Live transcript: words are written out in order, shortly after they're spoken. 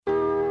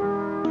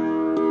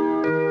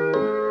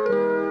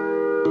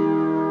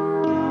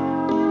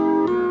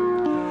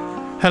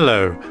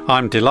Hello,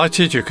 I'm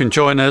delighted you can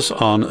join us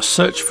on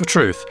Search for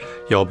Truth,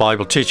 your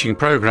Bible teaching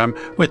programme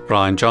with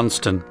Brian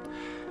Johnston.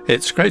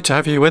 It's great to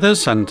have you with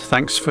us and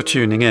thanks for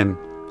tuning in.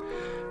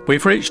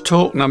 We've reached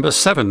talk number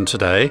 7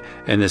 today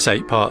in this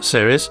 8-part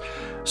series,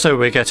 so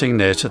we're getting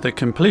near to the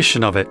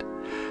completion of it.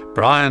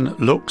 Brian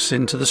looks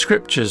into the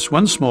scriptures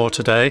once more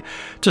today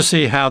to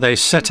see how they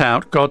set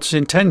out God's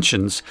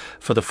intentions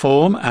for the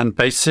form and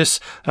basis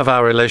of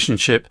our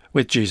relationship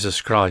with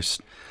Jesus Christ.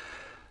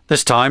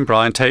 This time,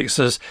 Brian takes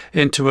us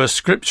into a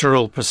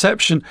scriptural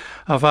perception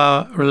of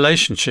our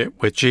relationship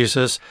with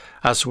Jesus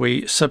as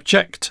we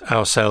subject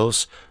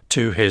ourselves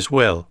to his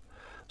will.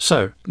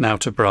 So, now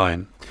to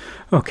Brian.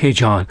 Okay,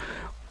 John.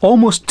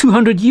 Almost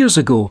 200 years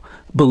ago,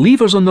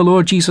 believers on the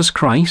Lord Jesus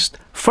Christ,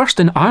 first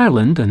in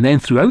Ireland and then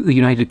throughout the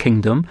United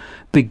Kingdom,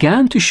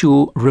 began to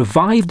show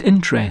revived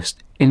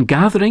interest in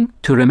gathering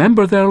to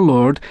remember their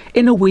Lord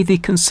in a way they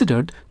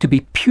considered to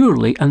be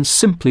purely and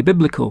simply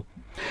biblical.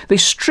 They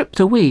stripped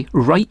away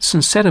rites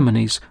and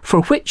ceremonies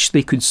for which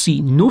they could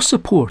see no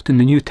support in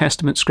the New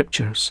Testament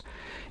scriptures.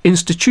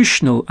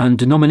 Institutional and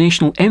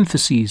denominational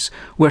emphases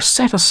were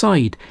set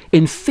aside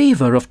in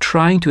favour of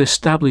trying to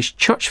establish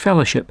church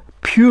fellowship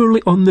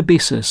purely on the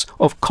basis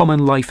of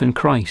common life in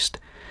Christ.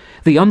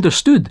 They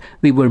understood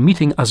they were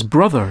meeting as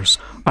brothers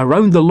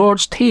around the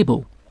Lord's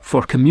table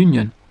for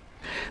communion.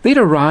 They'd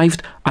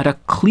arrived at a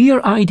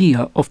clear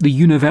idea of the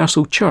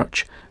universal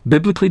church,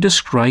 biblically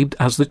described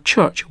as the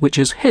church which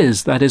is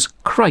his, that is,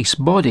 Christ's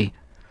body.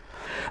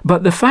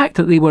 But the fact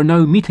that they were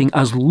now meeting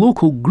as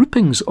local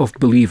groupings of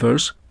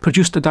believers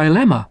produced a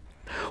dilemma.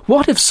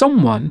 What if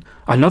someone,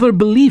 another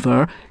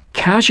believer,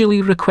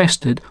 casually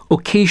requested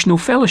occasional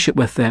fellowship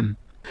with them?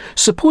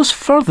 Suppose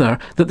further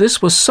that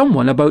this was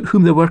someone about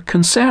whom there were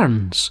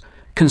concerns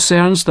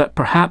that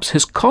perhaps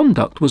his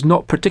conduct was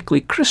not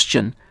particularly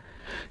Christian.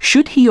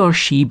 Should he or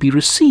she be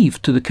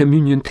received to the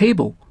communion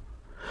table?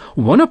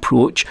 One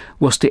approach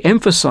was to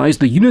emphasize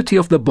the unity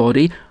of the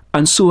body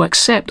and so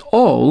accept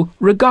all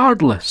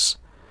regardless.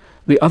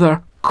 The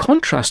other,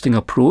 contrasting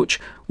approach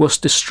was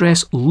to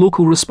stress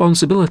local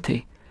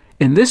responsibility.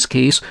 In this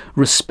case,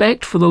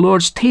 respect for the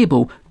Lord's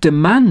table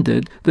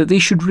demanded that they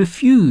should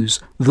refuse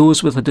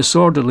those with a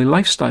disorderly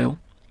lifestyle.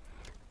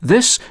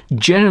 This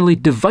generally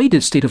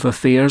divided state of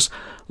affairs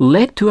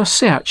led to a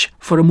search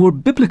for a more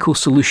biblical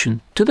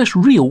solution to this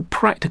real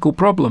practical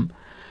problem.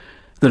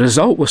 The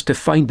result was to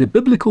find the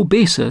biblical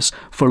basis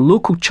for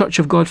local Church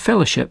of God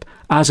fellowship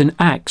as in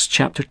Acts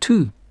chapter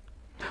 2.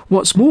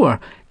 What's more,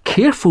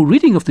 careful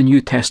reading of the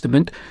New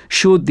Testament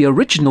showed the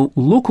original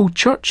local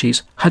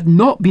churches had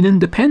not been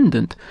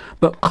independent,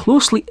 but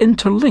closely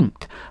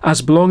interlinked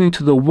as belonging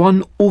to the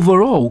one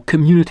overall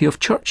community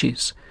of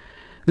churches.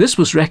 This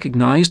was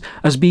recognized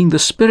as being the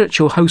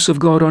spiritual house of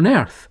God on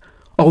earth,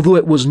 although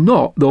it was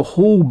not the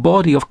whole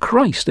body of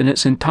Christ in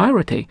its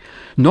entirety,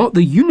 not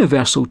the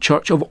universal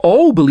church of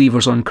all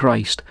believers on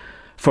Christ,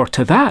 for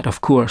to that,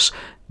 of course,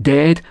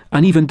 dead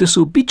and even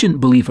disobedient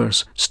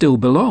believers still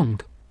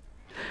belonged.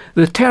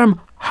 The term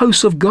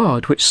house of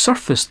God, which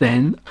surfaced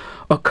then,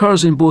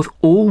 occurs in both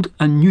Old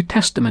and New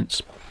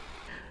Testaments.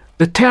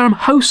 The term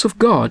house of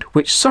God,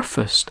 which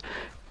surfaced,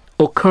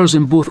 occurs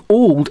in both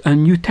Old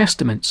and New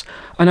Testaments,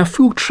 and a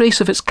full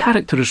trace of its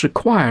character is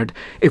required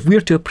if we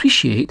are to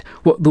appreciate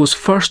what those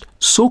first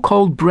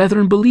so-called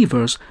brethren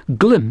believers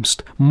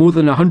glimpsed more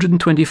than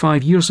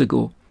 125 years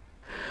ago.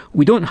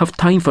 We don't have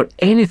time for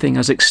anything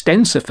as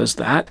extensive as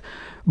that,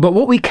 but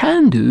what we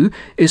can do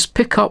is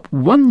pick up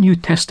one New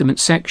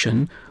Testament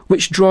section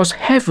which draws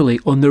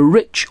heavily on the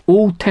rich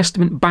Old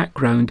Testament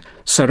background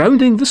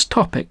surrounding this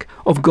topic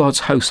of God's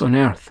house on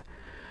earth.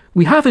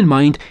 We have in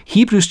mind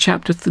Hebrews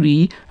chapter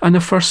 3 and the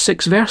first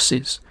 6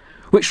 verses,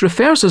 which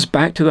refers us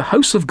back to the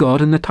house of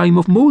God in the time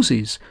of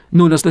Moses,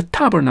 known as the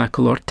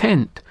tabernacle or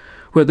tent,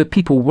 where the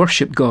people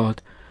worshipped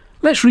God.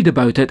 Let's read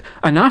about it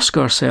and ask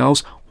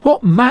ourselves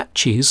what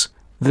matches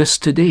this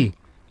today.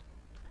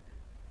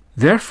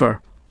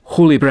 Therefore,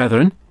 holy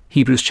brethren,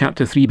 Hebrews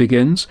chapter 3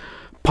 begins,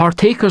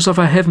 partakers of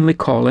a heavenly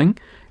calling,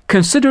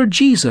 consider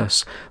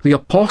Jesus, the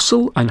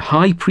apostle and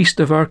high priest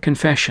of our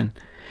confession.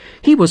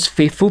 He was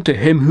faithful to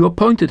him who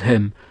appointed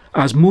him,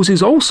 as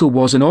Moses also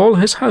was in all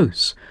his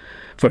house.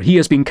 For he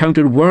has been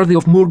counted worthy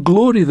of more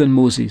glory than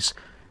Moses,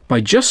 by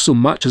just so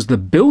much as the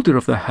builder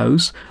of the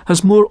house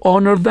has more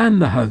honour than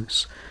the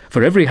house.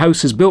 For every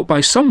house is built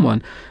by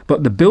someone,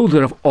 but the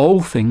builder of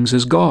all things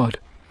is God.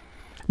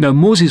 Now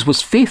Moses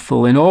was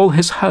faithful in all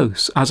his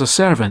house as a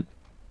servant.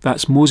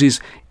 That's Moses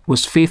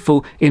was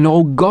faithful in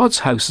all God's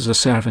house as a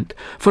servant,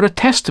 for a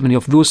testimony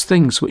of those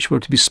things which were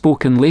to be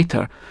spoken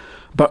later.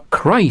 But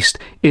Christ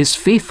is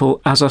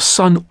faithful as a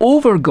son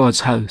over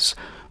God's house,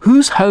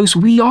 whose house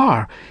we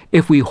are,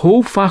 if we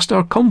hold fast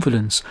our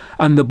confidence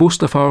and the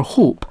boast of our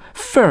hope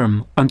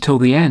firm until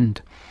the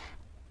end.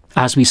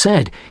 As we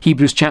said,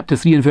 Hebrews chapter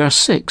 3 and verse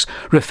 6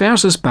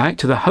 refers us back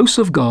to the house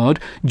of God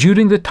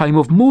during the time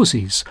of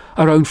Moses,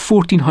 around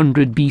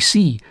 1400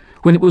 BC,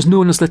 when it was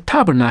known as the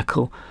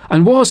tabernacle,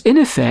 and was, in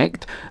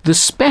effect, the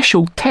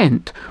special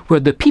tent where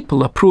the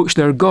people approached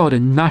their God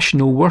in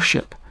national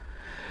worship.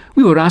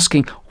 We were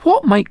asking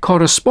what might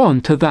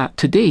correspond to that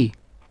today.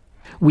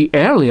 We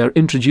earlier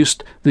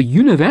introduced the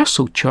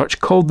universal church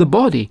called the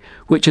body,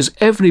 which is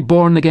every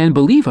born-again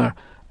believer,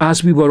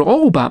 as we were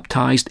all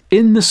baptized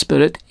in the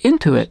Spirit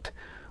into it.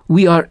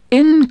 We are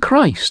in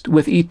Christ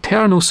with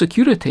eternal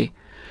security.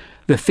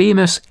 The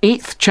famous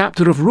 8th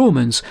chapter of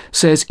Romans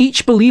says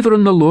each believer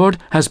in the Lord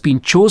has been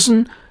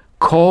chosen,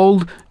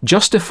 called,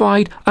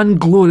 justified, and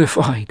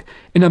glorified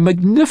in a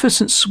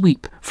magnificent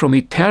sweep from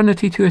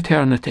eternity to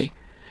eternity.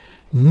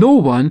 No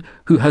one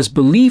who has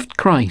believed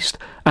Christ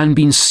and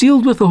been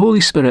sealed with the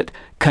Holy Spirit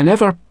can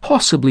ever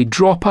possibly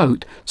drop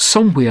out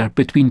somewhere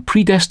between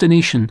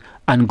predestination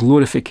and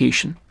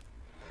glorification.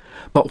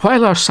 But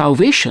while our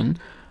salvation,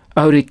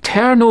 our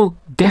eternal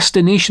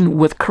destination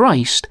with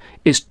Christ,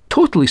 is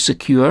totally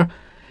secure,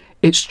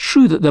 it's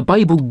true that the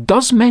Bible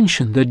does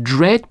mention the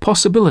dread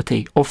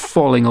possibility of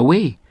falling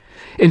away.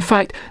 In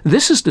fact,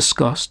 this is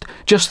discussed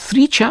just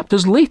 3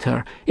 chapters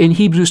later in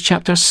Hebrews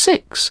chapter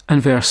 6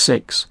 and verse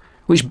 6,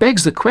 which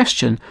begs the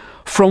question,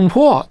 from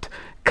what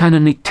can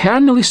an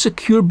eternally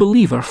secure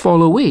believer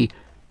fall away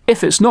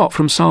if it's not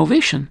from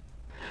salvation?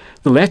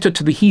 The letter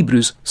to the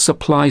Hebrews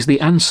supplies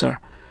the answer.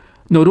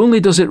 Not only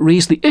does it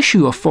raise the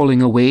issue of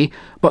falling away,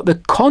 but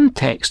the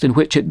context in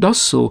which it does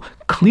so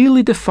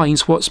clearly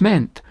defines what's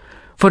meant.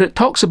 For it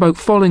talks about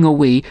falling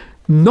away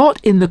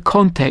not in the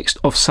context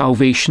of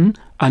salvation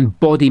and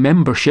body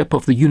membership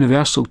of the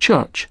universal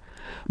church,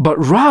 but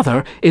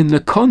rather in the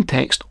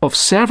context of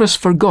service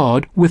for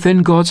God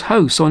within God's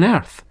house on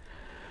earth.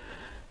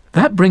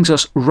 That brings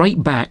us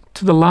right back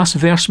to the last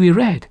verse we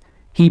read,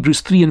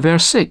 Hebrews 3 and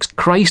verse 6.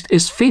 Christ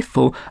is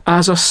faithful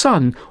as a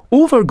son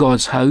over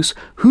God's house,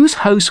 whose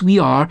house we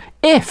are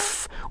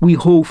if we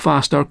hold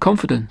fast our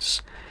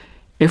confidence.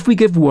 If we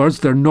give words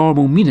their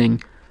normal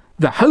meaning,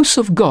 the house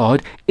of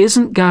God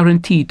isn't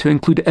guaranteed to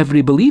include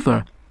every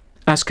believer,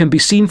 as can be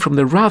seen from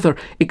the rather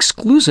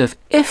exclusive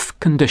if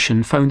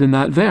condition found in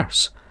that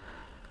verse.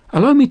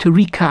 Allow me to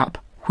recap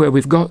where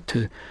we've got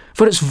to,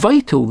 for it's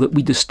vital that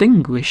we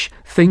distinguish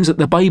things that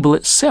the Bible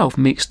itself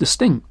makes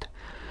distinct.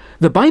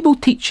 The Bible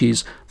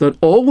teaches that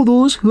all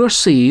those who are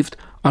saved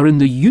are in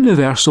the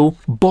universal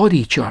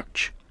body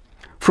church,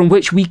 from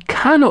which we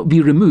cannot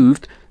be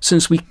removed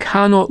since we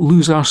cannot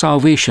lose our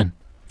salvation.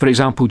 For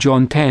example,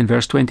 John 10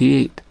 verse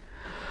 28.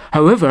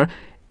 However,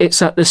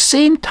 it's at the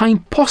same time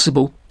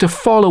possible to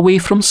fall away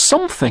from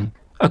something,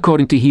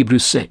 according to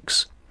Hebrews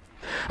 6.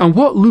 And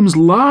what looms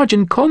large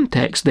in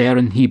context there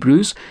in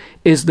Hebrews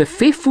is the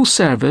faithful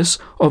service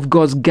of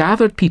God's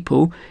gathered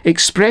people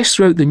expressed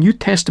throughout the New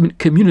Testament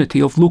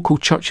community of local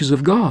churches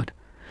of God.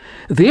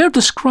 They are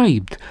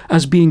described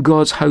as being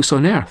God's house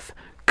on earth,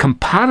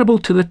 comparable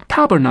to the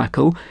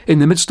tabernacle in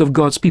the midst of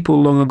God's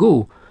people long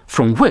ago,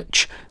 from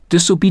which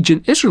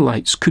disobedient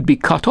Israelites could be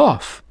cut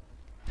off.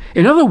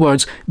 In other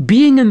words,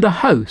 being in the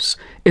house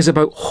is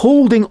about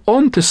holding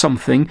on to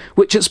something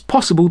which it's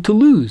possible to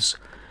lose.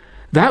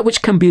 That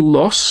which can be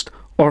lost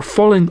or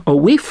falling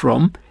away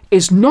from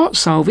is not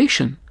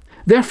salvation.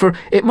 Therefore,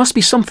 it must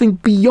be something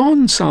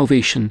beyond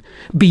salvation,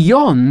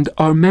 beyond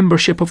our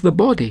membership of the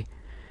body.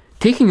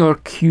 Taking our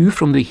cue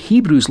from the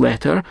Hebrews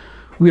letter,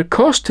 we are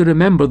caused to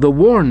remember the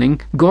warning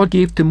God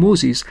gave to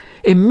Moses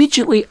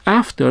immediately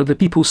after the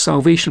people's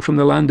salvation from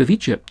the land of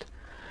Egypt.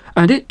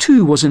 And it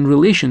too was in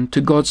relation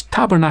to God's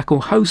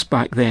tabernacle house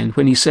back then,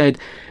 when he said,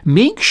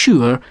 "Make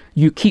sure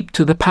you keep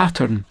to the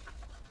pattern."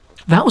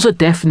 That was a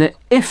definite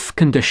if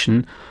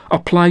condition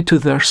applied to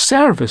their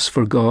service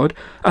for God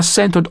as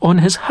centred on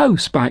his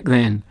house back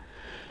then.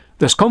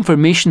 There's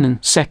confirmation in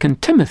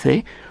 2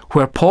 Timothy,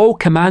 where Paul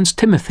commands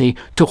Timothy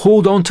to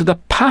hold on to the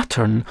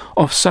pattern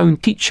of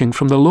sound teaching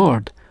from the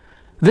Lord.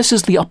 This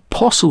is the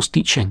apostles'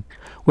 teaching,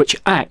 which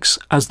acts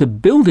as the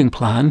building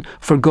plan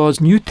for God's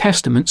New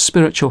Testament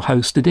spiritual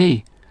house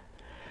today.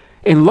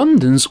 In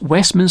London's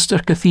Westminster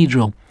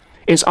Cathedral,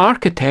 its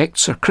architect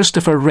Sir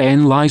Christopher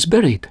Wren lies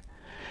buried.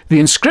 The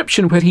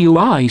inscription where he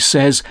lies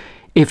says,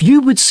 "If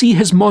you would see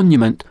his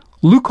monument,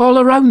 look all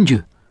around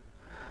you."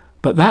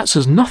 But that's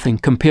as nothing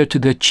compared to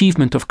the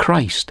achievement of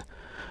Christ.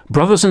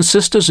 Brothers and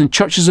sisters in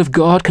churches of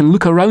God can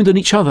look around on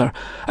each other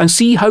and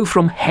see how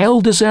from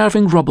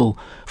hell-deserving rubble,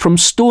 from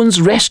stones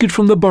rescued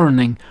from the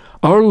burning,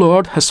 our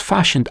Lord has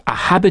fashioned a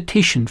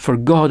habitation for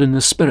God in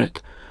the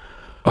Spirit.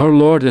 Our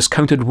Lord is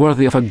counted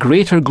worthy of a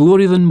greater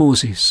glory than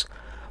Moses,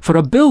 for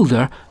a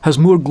builder has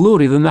more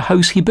glory than the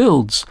house he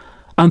builds,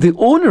 and the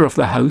owner of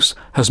the house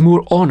has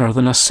more honour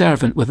than a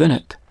servant within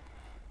it.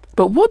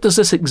 But what does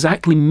this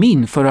exactly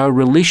mean for our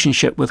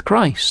relationship with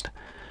Christ?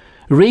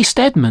 Ray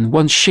Stedman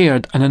once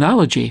shared an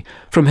analogy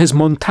from his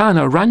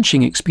Montana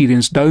ranching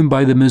experience down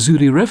by the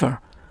Missouri River.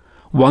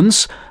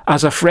 Once,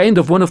 as a friend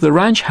of one of the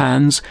ranch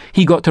hands,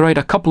 he got to ride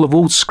a couple of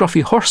old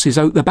scruffy horses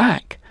out the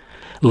back.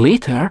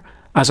 Later,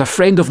 as a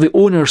friend of the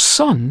owner's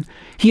son,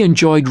 he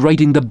enjoyed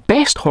riding the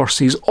best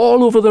horses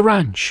all over the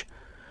ranch.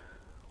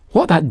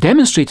 What that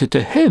demonstrated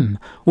to him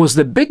was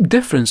the big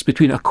difference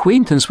between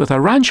acquaintance with a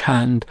ranch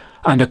hand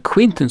and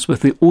acquaintance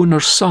with the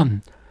owner's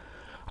son.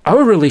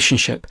 Our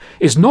relationship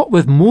is not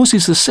with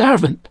Moses the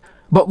servant,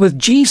 but with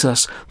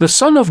Jesus, the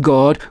Son of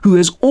God, who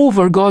is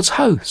over God's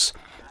house.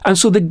 And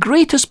so the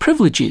greatest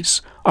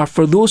privileges are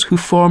for those who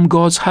form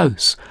God's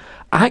house,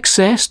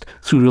 accessed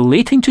through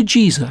relating to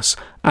Jesus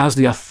as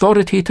the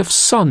authoritative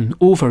Son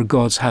over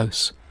God's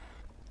house.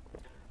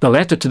 The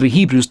letter to the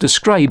Hebrews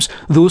describes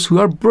those who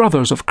are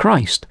brothers of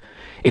Christ.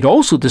 It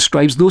also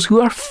describes those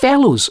who are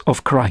fellows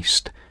of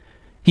Christ.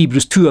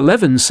 Hebrews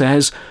 2:11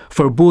 says,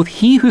 "For both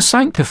he who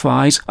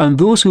sanctifies and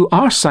those who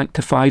are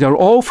sanctified are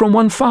all from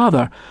one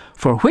Father,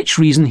 for which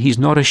reason he's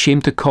not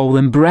ashamed to call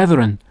them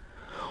brethren."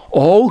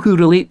 All who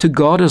relate to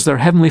God as their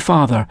heavenly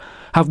Father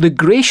have the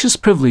gracious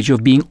privilege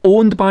of being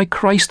owned by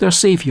Christ their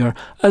Saviour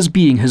as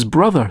being his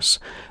brothers.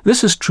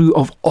 This is true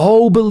of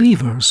all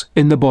believers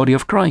in the body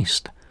of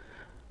Christ.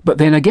 But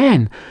then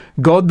again,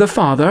 God the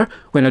Father,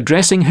 when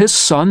addressing his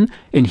Son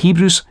in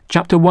Hebrews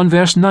chapter 1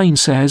 verse 9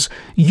 says,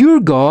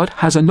 "Your God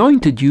has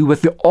anointed you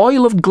with the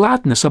oil of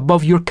gladness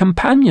above your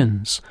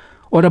companions,"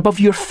 or above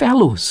your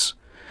fellows.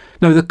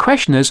 Now the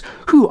question is,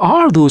 who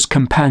are those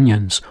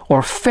companions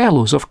or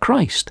fellows of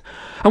Christ?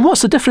 And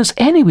what's the difference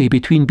anyway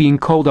between being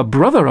called a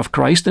brother of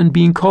Christ and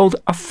being called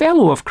a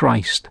fellow of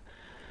Christ?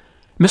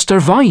 Mr.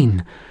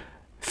 Vine,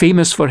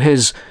 famous for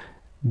his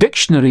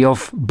Dictionary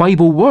of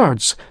Bible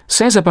Words,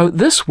 says about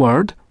this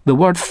word, the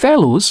word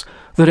fellows,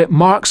 that it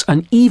marks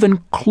an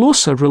even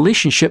closer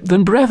relationship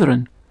than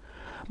brethren.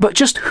 But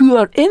just who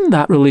are in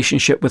that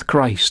relationship with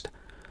Christ?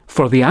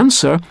 For the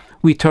answer,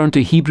 we turn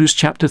to Hebrews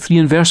chapter 3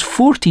 and verse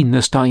 14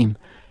 this time.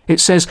 It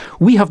says,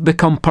 "We have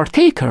become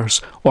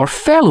partakers or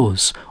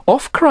fellows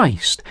of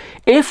Christ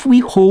if we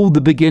hold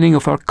the beginning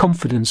of our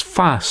confidence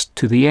fast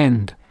to the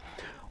end."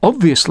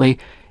 Obviously,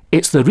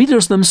 it's the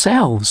readers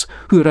themselves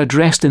who are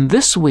addressed in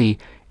this way,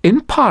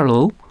 in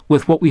parallel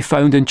with what we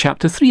found in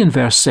chapter 3 and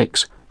verse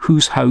 6,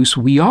 whose house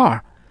we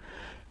are.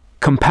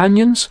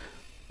 Companions,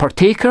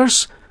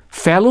 partakers,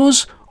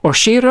 fellows, or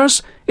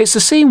sharers, it's the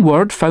same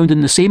word found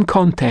in the same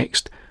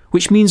context,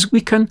 which means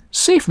we can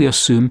safely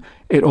assume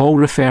it all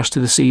refers to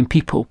the same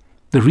people,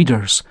 the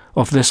readers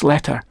of this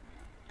letter.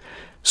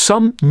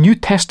 Some New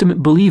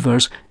Testament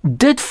believers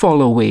did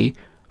fall away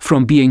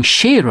from being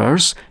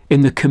sharers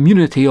in the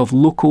community of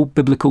local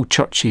biblical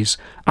churches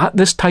at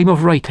this time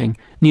of writing,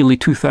 nearly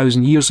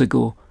 2,000 years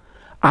ago.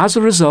 As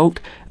a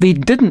result, they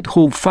didn't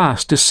hold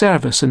fast to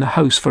service in the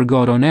house for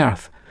God on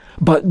earth,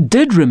 but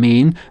did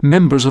remain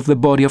members of the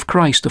body of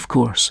Christ, of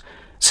course,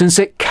 since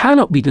it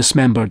cannot be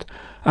dismembered,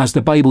 as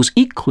the Bible's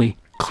equally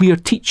clear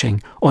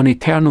teaching on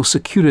eternal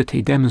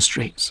security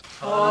demonstrates.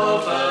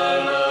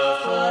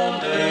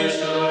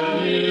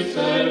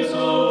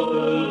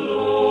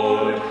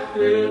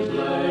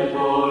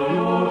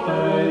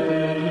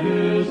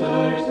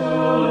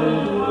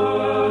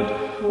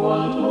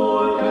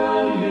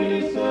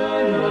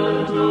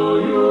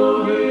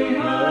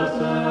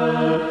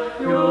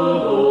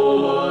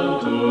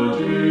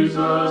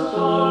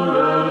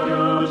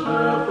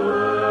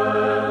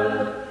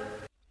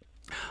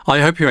 I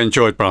hope you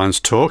enjoyed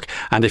Brian's talk,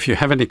 and if you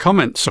have any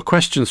comments or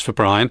questions for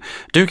Brian,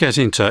 do get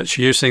in touch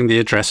using the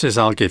addresses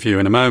I'll give you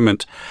in a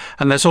moment.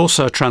 And there's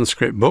also a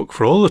transcript book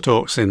for all the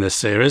talks in this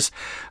series,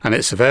 and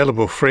it's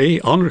available free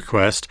on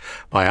request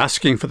by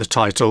asking for the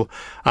title,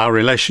 Our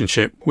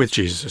Relationship with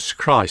Jesus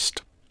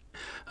Christ.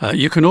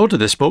 You can order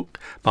this book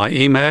by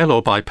email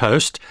or by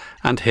post,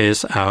 and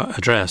here's our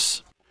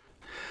address.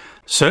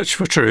 Search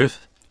for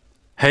Truth,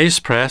 Hayes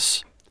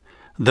Press,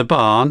 The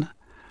Barn,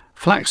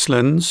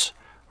 Flaxlands,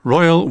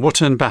 Royal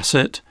Wootton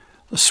Bassett,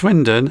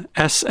 Swindon,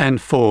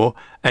 SN4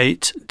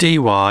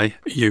 8DY,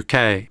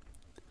 UK.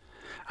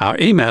 Our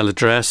email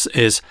address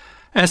is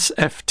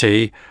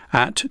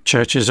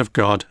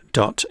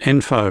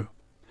sft@churchesofgod.info.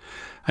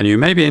 And you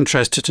may be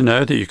interested to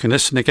know that you can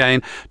listen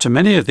again to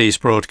many of these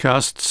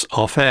broadcasts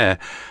off-air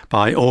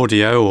by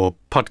audio or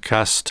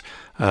podcast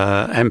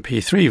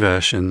MP3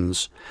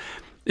 versions.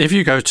 If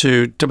you go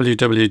to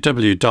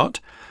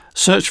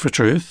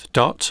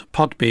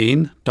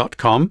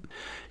www.searchfortruth.podbean.com,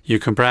 you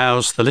can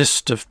browse the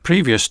list of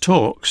previous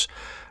talks,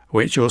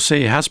 which you'll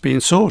see has been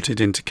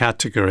sorted into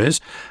categories,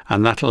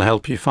 and that'll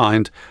help you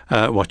find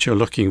what you're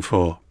looking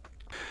for.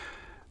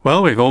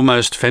 Well, we've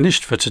almost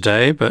finished for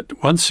today,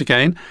 but once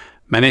again,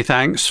 many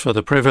thanks for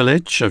the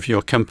privilege of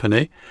your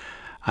company,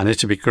 and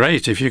it'd be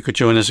great if you could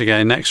join us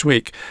again next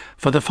week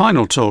for the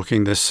final talk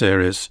in this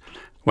series,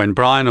 when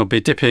Brian will be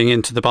dipping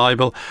into the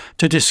Bible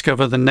to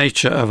discover the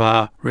nature of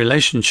our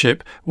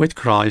relationship with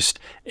Christ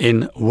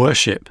in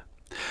worship.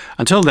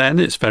 Until then,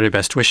 it's very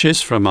best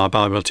wishes from our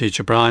Bible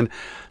teacher Brian,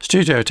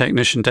 studio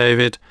technician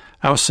David,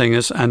 our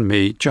singers and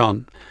me,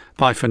 John.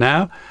 Bye for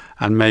now,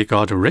 and may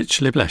God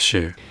richly bless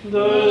you.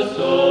 The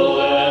soul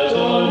that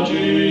on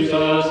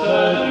Jesus